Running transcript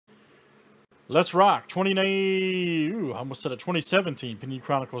Let's rock. 29. Ooh, I almost said a 2017 Panini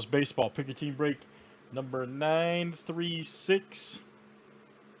Chronicles baseball. Pick your team break number 936.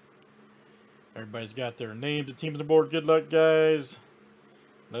 Everybody's got their names and teams on the board. Good luck, guys.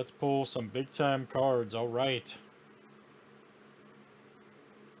 Let's pull some big time cards. All right.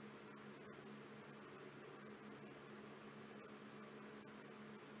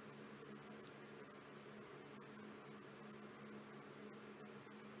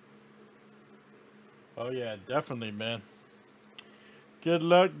 Oh, yeah, definitely, man. Good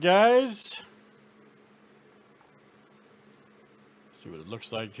luck, guys. See what it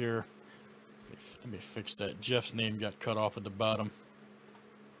looks like here. Let me fix that. Jeff's name got cut off at the bottom.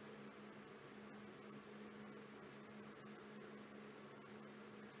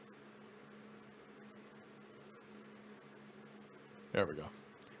 There we go.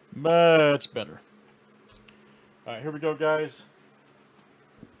 Much better. All right, here we go, guys.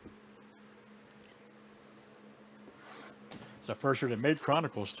 It's the first year they made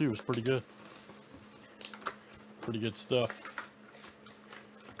Chronicles, too. It was pretty good. Pretty good stuff.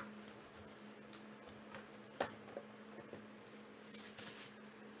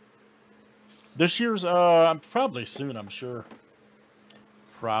 This year's, probably soon, I'm sure.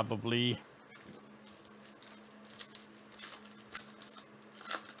 Probably.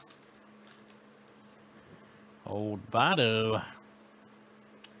 Old Votto.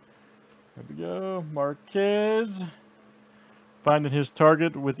 There we go. Marquez. Finding his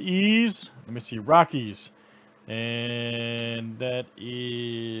target with ease. Let me see. Rockies. And that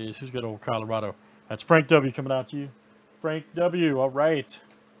is... Who's got old Colorado? That's Frank W. coming out to you. Frank W. All right.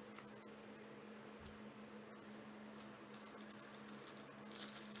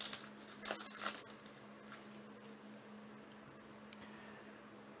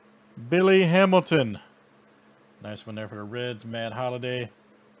 Billy Hamilton. Nice one there for the Reds. Matt Holliday.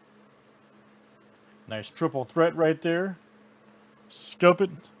 Nice triple threat right there. Scope it.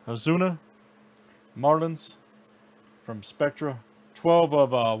 Ozuna. Marlins. From Spectra. 12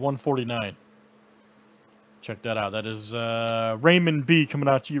 of 149. Check that out. That is Raymond B. coming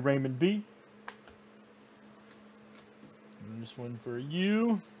out to you, Raymond B. And this one for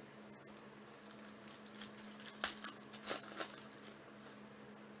you.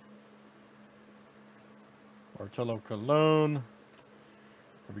 Bartolo Colon.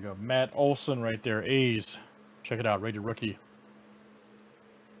 There we go. Matt Olson right there. A's. Check it out. Rated rookie.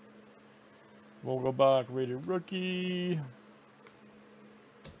 Vogelbach. Rated rookie.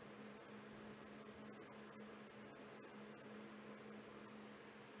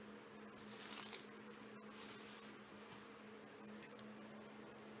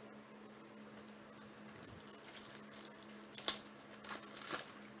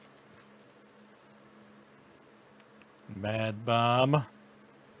 Mad Bomb.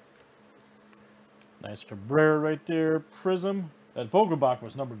 Nice Cabrera right there. Prism. That Vogelbach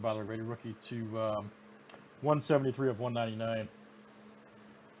was numbered, by the way, rated rookie to 173 of 199.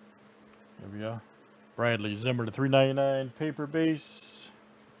 There we go. Bradley Zimmer to 399. Paper base.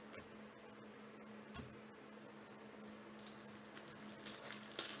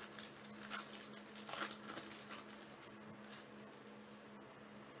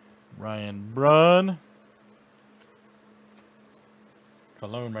 Ryan Brunn.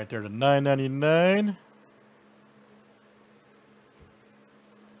 Cologne right there to $9.99.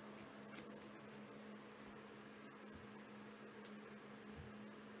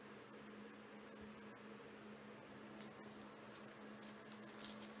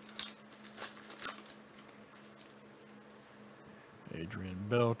 Adrian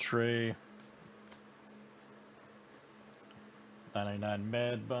Beltre. $9.99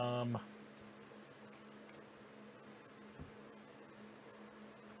 Mad Bomb.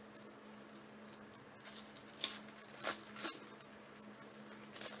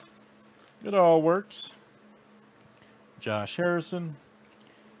 It all works. Josh Harrison.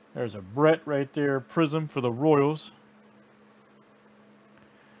 There's a Brett right there. Prism for the Royals.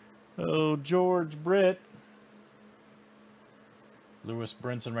 Oh, George Brett. Lewis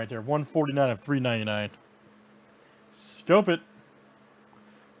Brinson right there. 149 of 399. Scope it.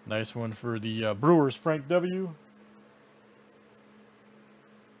 Nice one for the Brewers. Frank W.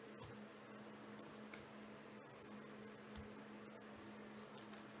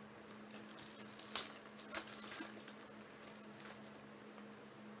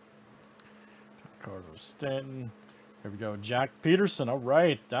 Carlos Stanton. There we go. Jack Peterson. All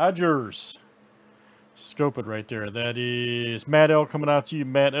right. Dodgers. Scope it right there. That is Matt L. coming out to you.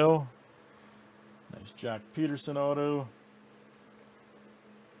 Matt L. Nice Jack Peterson auto.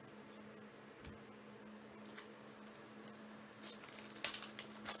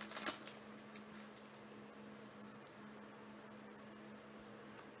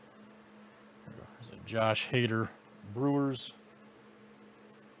 Josh Hader, Brewers.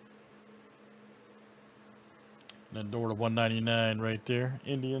 And then door to 199 right there,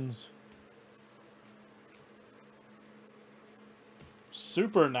 Indians.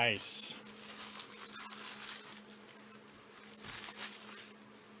 Super nice.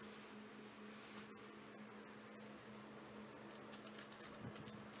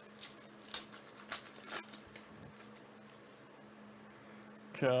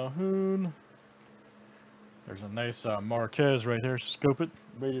 Calhoun. There's a nice Marquez right there. Scope it.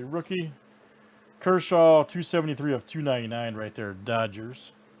 Rated rookie. Kershaw, 273 of 299 right there.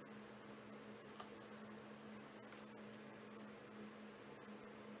 Dodgers.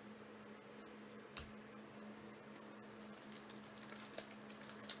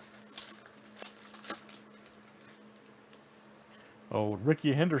 Oh,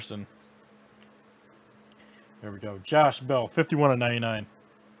 Ricky Henderson. There we go. Josh Bell, 51 of 99.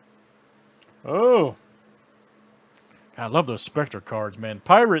 Oh. I love those Spectre cards, man.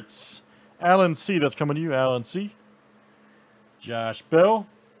 Pirates. Alan C. That's coming to you, Alan C. Josh Bell.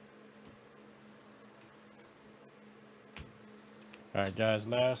 All right, guys.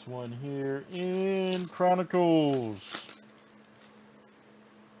 Last one here in Chronicles.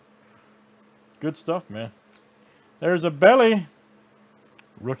 Good stuff, man. There's a belly.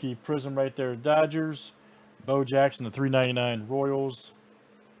 Rookie Prism right there, Dodgers. Bo Jackson, the 399 Royals.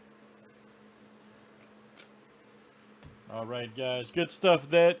 All right, guys. Good stuff.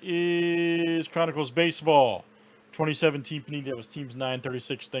 That is Chronicles Baseball. 2017 Panini. That was Teams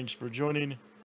 936. Thanks for joining.